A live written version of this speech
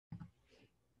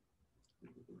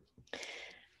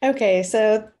Okay,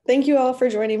 so thank you all for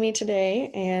joining me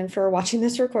today and for watching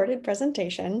this recorded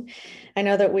presentation. I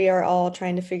know that we are all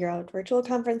trying to figure out virtual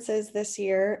conferences this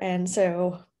year, and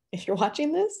so if you're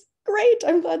watching this, great,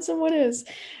 I'm glad someone is.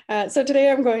 So today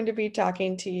I'm going to be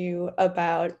talking to you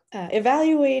about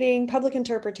evaluating public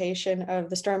interpretation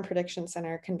of the Storm Prediction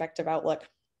Center Convective Outlook.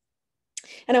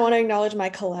 And I want to acknowledge my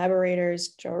collaborators,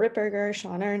 Joe Ripperger,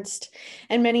 Sean Ernst,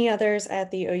 and many others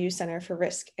at the OU Center for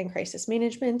Risk and Crisis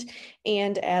Management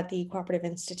and at the Cooperative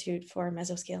Institute for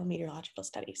Mesoscale Meteorological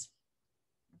Studies.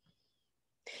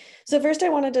 So first I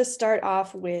wanted to start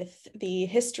off with the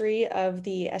history of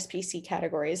the SPC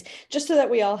categories, just so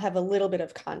that we all have a little bit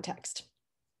of context.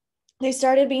 They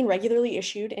started being regularly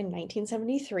issued in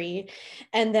 1973,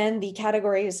 and then the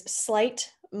categories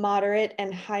slight, moderate,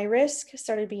 and high risk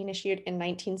started being issued in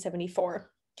 1974.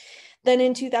 Then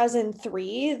in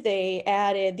 2003, they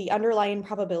added the underlying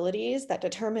probabilities that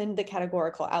determined the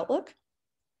categorical outlook.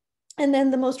 And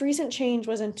then the most recent change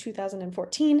was in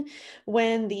 2014,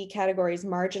 when the categories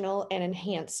marginal and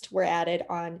enhanced were added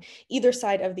on either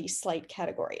side of the slight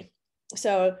category.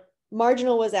 So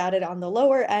marginal was added on the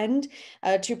lower end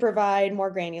to provide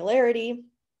more granularity.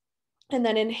 And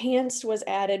then enhanced was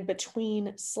added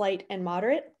between slight and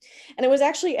moderate. And it was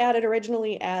actually added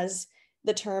originally as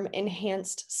the term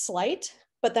enhanced slight,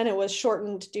 but then it was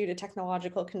shortened due to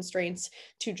technological constraints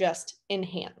to just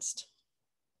enhanced.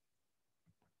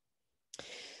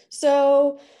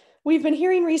 So we've been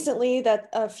hearing recently that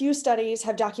a few studies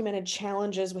have documented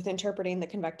challenges with interpreting the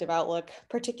convective outlook,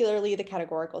 particularly the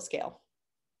categorical scale.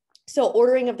 So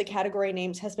ordering of the category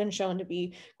names has been shown to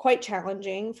be quite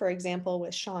challenging, for example,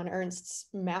 with Sean Ernst's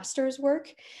master's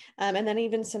work, and then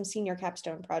even some senior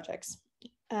capstone projects.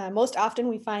 Most often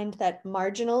we find that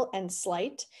marginal and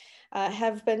slight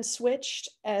have been switched,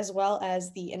 as well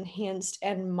as the enhanced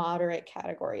and moderate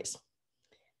categories.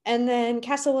 And then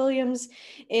Castle-Williams,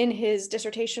 in his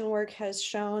dissertation work, has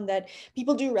shown that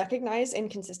people do recognize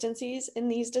inconsistencies in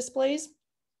these displays.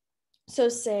 So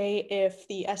say if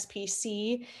the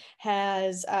SPC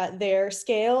has their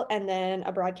scale and then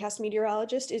a broadcast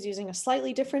meteorologist is using a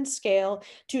slightly different scale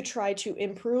to try to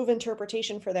improve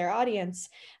interpretation for their audience,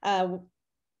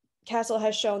 Castle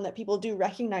has shown that people do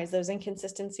recognize those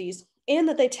inconsistencies and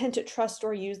that they tend to trust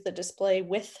or use the display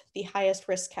with the highest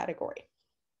risk category.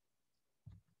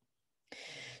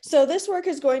 So this work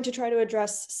is going to try to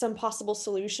address some possible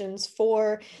solutions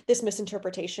for this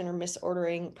misinterpretation or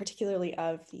misordering, particularly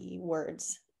of the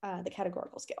words, the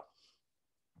categorical scale.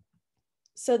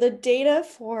 So the data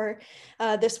for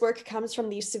this work comes from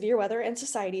the Severe Weather and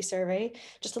Society Survey.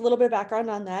 Just a little bit of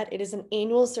background on that. It is an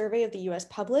annual survey of the US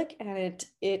public, and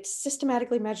it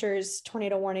systematically measures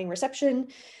tornado warning reception,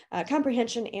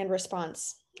 comprehension, and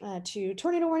response to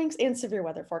tornado warnings and severe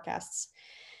weather forecasts.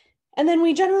 And then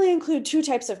we generally include two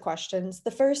types of questions.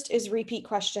 The first is repeat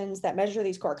questions that measure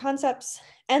these core concepts.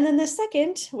 And then the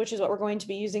second, which is what we're going to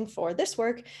be using for this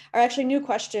work, are actually new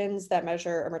questions that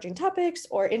measure emerging topics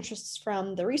or interests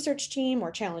from the research team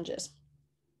or challenges.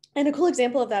 And a cool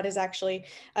example of that is actually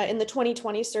in the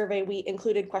 2020 survey, we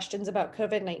included questions about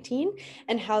COVID-19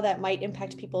 and how that might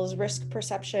impact people's risk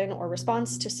perception or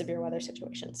response to severe weather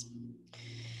situations.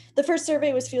 The first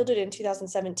survey was fielded in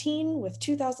 2017 with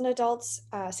 2,000 adults,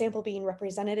 sample being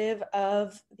representative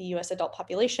of the US adult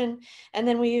population. And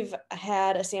then we've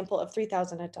had a sample of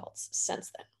 3,000 adults since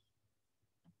then.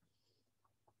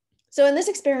 So in this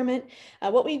experiment,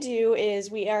 what we do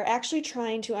is we are actually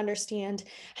trying to understand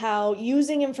how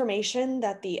using information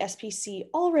that the SPC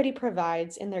already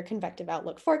provides in their convective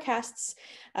outlook forecasts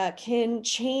can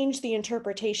change the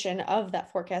interpretation of that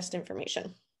forecast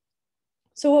information.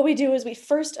 So what we do is we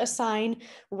first assign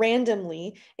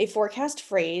randomly a forecast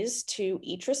phrase to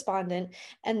each respondent,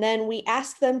 and then we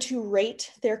ask them to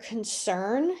rate their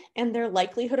concern and their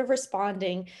likelihood of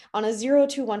responding on a 0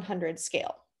 to 100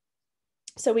 scale.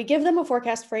 So we give them a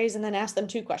forecast phrase and then ask them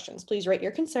two questions. Please rate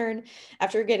your concern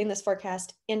after getting this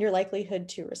forecast and your likelihood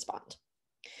to respond.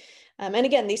 And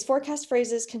again, these forecast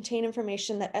phrases contain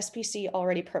information that SPC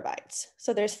already provides.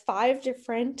 So there's 5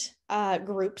 different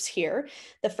groups here.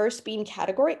 The first being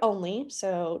category only,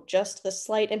 so just the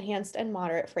slight, enhanced, and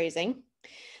moderate phrasing.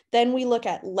 Then we look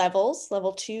at levels,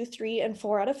 level 2, 3, and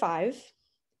 4 out of 5.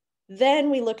 Then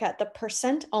we look at the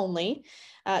percent only,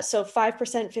 so 5%,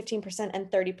 15%, and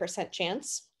 30%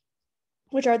 chance,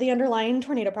 which are the underlying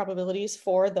tornado probabilities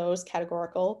for those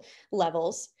categorical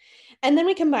levels. And then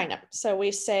we combine them. So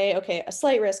we say, okay, a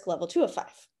slight risk, level 2 of 5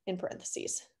 in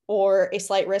parentheses, or a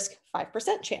slight risk,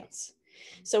 5% chance.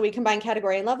 So we combine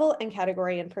category and level and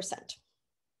category and percent.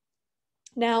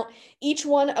 Now, each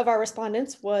one of our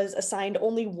respondents was assigned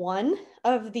only one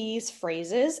of these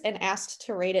phrases and asked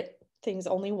to rate things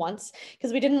only once,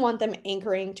 because we didn't want them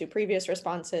anchoring to previous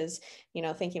responses,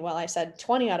 thinking, well, I said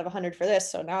 20 out of 100 for this,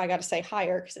 so now I got to say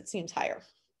higher because it seems higher.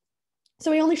 So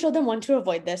we only showed them one to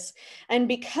avoid this. And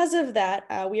because of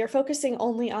that, we are focusing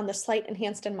only on the slight,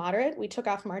 enhanced, and moderate. We took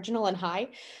off marginal and high.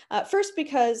 First,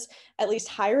 because at least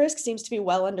high risk seems to be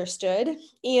well understood.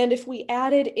 And if we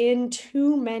added in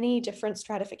too many different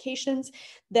stratifications,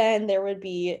 then there would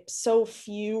be so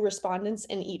few respondents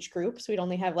in each group. So we'd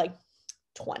only have like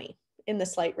 20 in the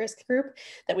slight risk group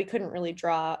that we couldn't really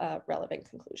draw relevant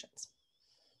conclusions.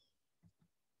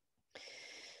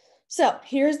 So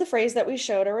here's the phrase that we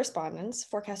showed our respondents.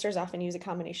 Forecasters often use a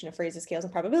combination of phrases, scales,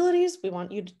 and probabilities. We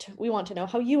want to know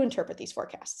how you interpret these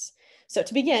forecasts. So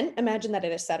to begin, imagine that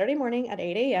it is Saturday morning at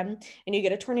 8 a.m. and you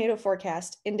get a tornado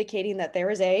forecast indicating that there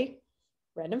is a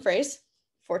random phrase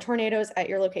for tornadoes at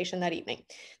your location that evening.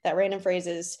 That random phrase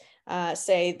is,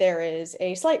 say there is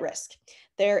a slight risk,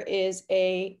 there is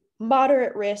a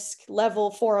moderate risk,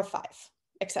 level 4 of 5,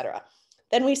 etc.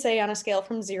 Then we say on a scale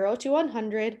from 0 to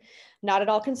 100, not at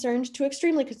all concerned to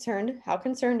extremely concerned. How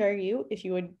concerned are you if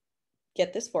you would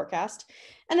get this forecast?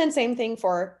 And then same thing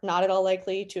for not at all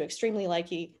likely to extremely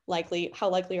likely. How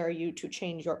likely are you to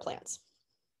change your plans?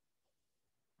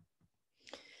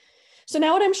 So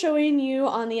now what I'm showing you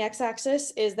on the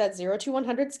x-axis is that 0 to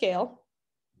 100 scale.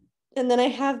 And then I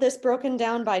have this broken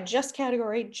down by just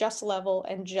category, just level,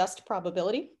 and just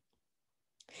probability.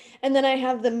 And then I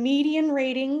have the median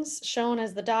ratings shown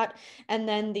as the dot, and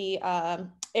then the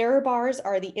error bars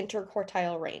are the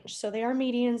interquartile range. So they are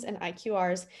medians and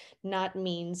IQRs, not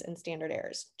means and standard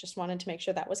errors. Just wanted to make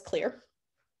sure that was clear.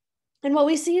 And what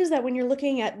we see is that when you're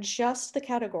looking at just the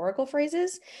categorical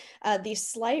phrases, the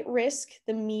slight risk,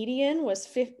 the median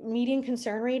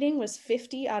concern rating was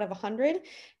 50 out of 100.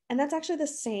 And that's actually the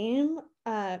same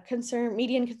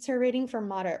median concern rating for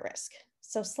moderate risk.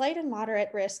 So slight and moderate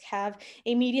risk have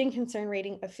a median concern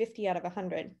rating of 50 out of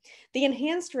 100. The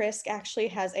enhanced risk actually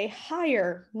has a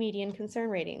higher median concern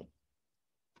rating.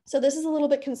 So this is a little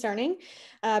bit concerning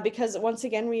because once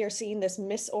again, we are seeing this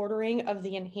misordering of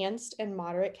the enhanced and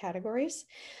moderate categories.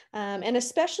 And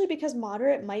especially because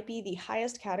moderate might be the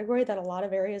highest category that a lot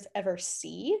of areas ever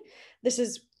see. This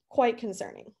is quite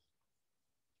concerning.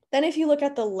 Then if you look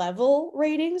at the level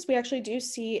ratings, we actually do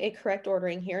see a correct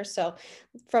ordering here. So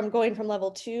going from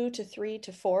level 2 to 3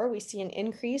 to 4, we see an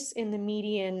increase in the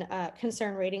median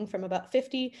concern rating from about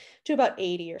 50 to about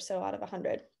 80 or so out of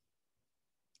 100.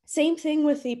 Same thing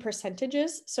with the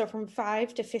percentages. So from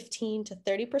 5 to 15 to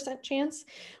 30% chance,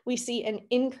 we see an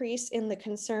increase in the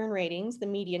concern ratings, the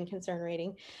median concern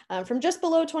rating, from just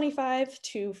below 25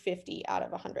 to 50 out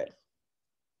of 100.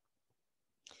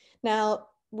 Now,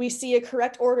 we see a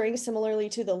correct ordering similarly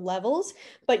to the levels,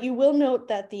 but you will note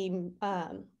that the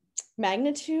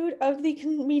magnitude of the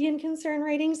median concern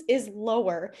ratings is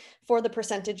lower for the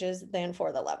percentages than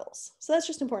for the levels. So that's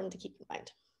just important to keep in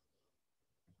mind.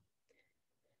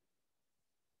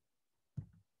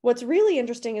 What's really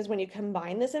interesting is when you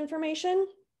combine this information,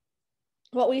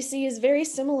 what we see is very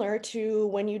similar to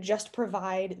when you just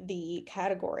provide the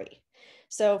category.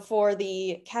 So for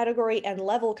the category and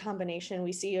level combination,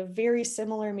 we see a very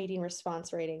similar median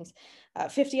response ratings,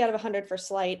 50 out of 100 for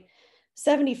slight,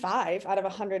 75 out of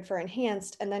 100 for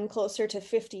enhanced, and then closer to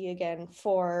 50 again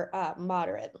for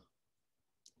moderate.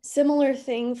 Similar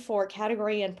thing for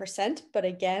category and percent, but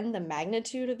again, the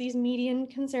magnitude of these median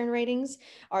concern ratings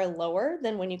are lower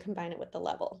than when you combine it with the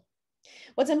level.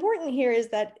 What's important here is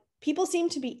that people seem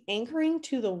to be anchoring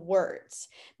to the words.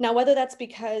 Now, whether that's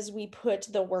because we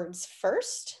put the words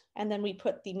first and then we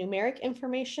put the numeric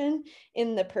information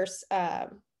in the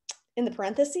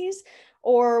parentheses,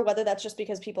 or whether that's just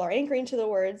because people are anchoring to the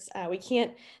words, we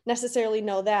can't necessarily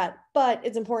know that, but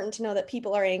it's important to know that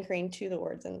people are anchoring to the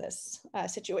words in this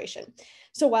situation.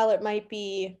 So while it might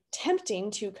be tempting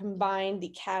to combine the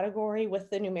category with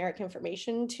the numeric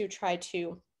information to try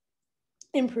to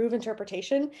improve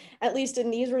interpretation, at least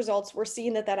in these results, we're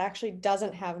seeing that that actually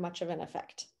doesn't have much of an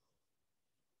effect.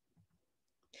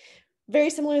 Very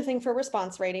similar thing for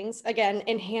response ratings. Again,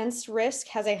 enhanced risk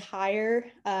has a higher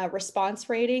response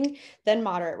rating than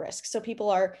moderate risk. So people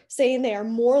are saying they are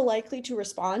more likely to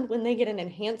respond when they get an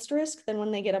enhanced risk than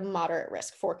when they get a moderate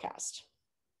risk forecast.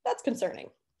 That's concerning.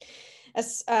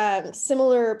 As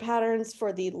similar patterns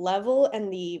for the level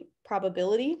and the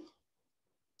probability.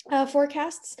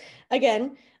 forecasts,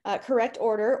 again, correct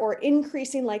order or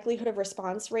increasing likelihood of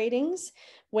response ratings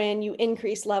when you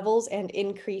increase levels and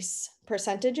increase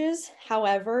percentages.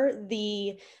 However,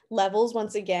 the levels,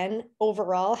 once again,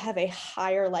 overall have a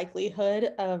higher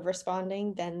likelihood of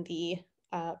responding than the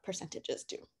percentages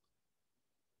do.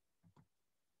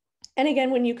 And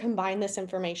again, when you combine this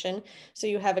information, so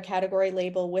you have a category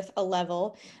label with a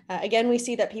level, again, we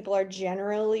see that people are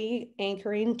generally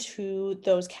anchoring to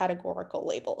those categorical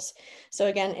labels. So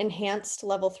again, enhanced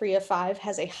level 3 of 5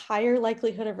 has a higher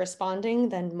likelihood of responding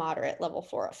than moderate level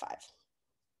 4 of 5.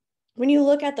 When you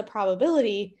look at the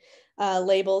probability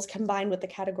labels combined with the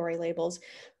category labels,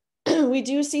 we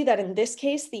do see that in this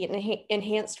case, the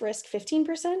enhanced risk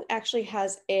 15% actually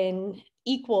has an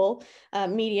equal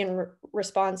median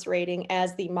response rating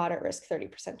as the moderate risk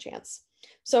 30% chance.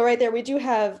 So right there, we do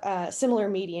have similar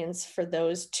medians for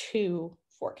those two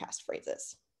forecast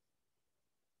phrases.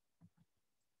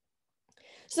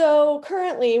 So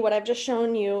currently, what I've just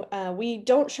shown you, we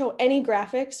don't show any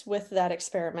graphics with that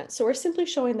experiment. So we're simply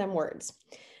showing them words.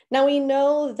 Now we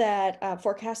know that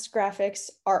forecast graphics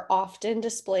are often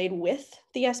displayed with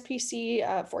the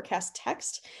SPC forecast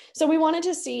text. So we wanted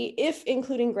to see if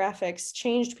including graphics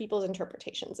changed people's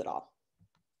interpretations at all.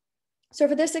 So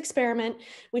for this experiment,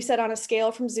 we set on a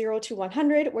scale from 0 to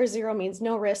 100, where 0 means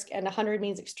no risk and 100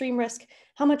 means extreme risk.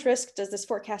 How much risk does this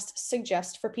forecast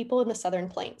suggest for people in the Southern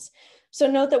Plains? So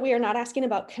note that we are not asking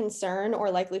about concern or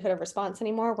likelihood of response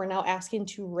anymore. We're now asking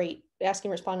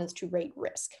respondents to rate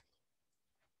risk.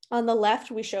 On the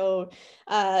left, we show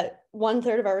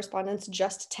 1/3 of our respondents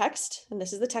just text, and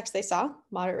this is the text they saw: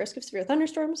 moderate risk of severe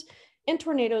thunderstorms and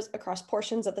tornadoes across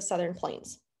portions of the Southern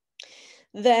Plains.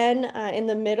 Then in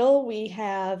the middle, we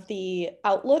have the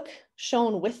outlook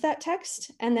shown with that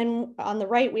text. And then on the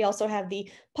right, we also have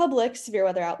the public severe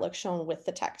weather outlook shown with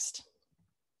the text.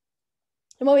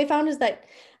 And what we found is that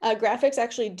graphics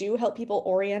actually do help people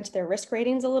orient their risk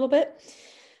ratings a little bit.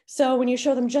 So when you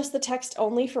show them just the text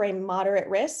only for a moderate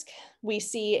risk, we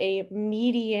see a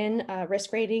median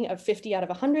risk rating of 50 out of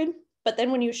 100. But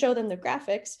then when you show them the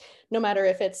graphics, no matter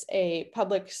if it's a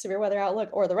public severe weather outlook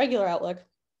or the regular outlook,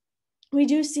 we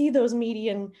do see those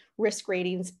median risk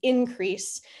ratings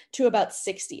increase to about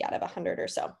 60 out of 100 or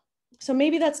so. So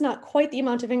maybe that's not quite the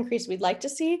amount of increase we'd like to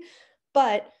see,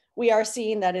 but we are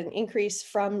seeing that an increase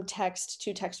from text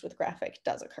to text with graphic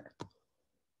does occur.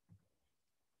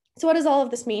 So what does all of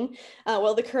this mean?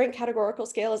 Well, the current categorical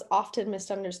scale is often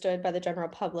misunderstood by the general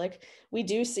public. We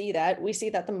see that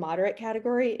the moderate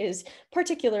category is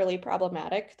particularly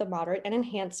problematic. The moderate and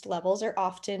enhanced levels are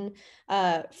often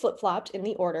flip-flopped in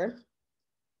the order.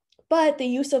 But the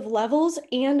use of levels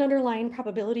and underlying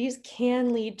probabilities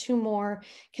can lead to more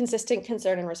consistent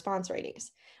concern and response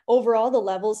ratings. Overall, the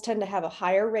levels tend to have a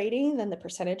higher rating than the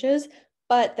percentages,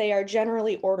 but they are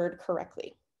generally ordered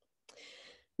correctly.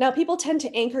 Now, people tend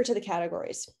to anchor to the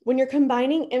categories. When you're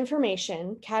combining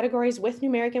information, categories with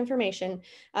numeric information,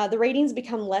 the ratings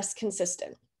become less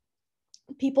consistent.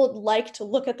 People like to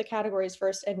look at the categories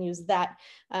first and use that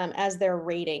as their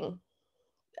rating,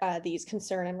 these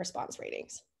concern and response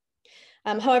ratings.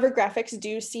 However, graphics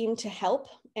do seem to help,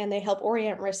 and they help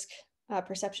orient risk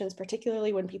perceptions,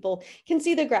 particularly when people can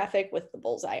see the graphic with the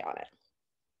bullseye on it.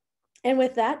 And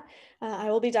with that, I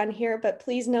will be done here, but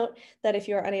please note that if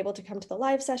you're unable to come to the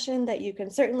live session, that you can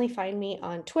certainly find me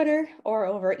on Twitter or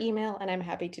over email, and I'm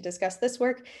happy to discuss this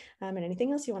work and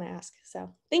anything else you want to ask.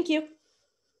 So thank you.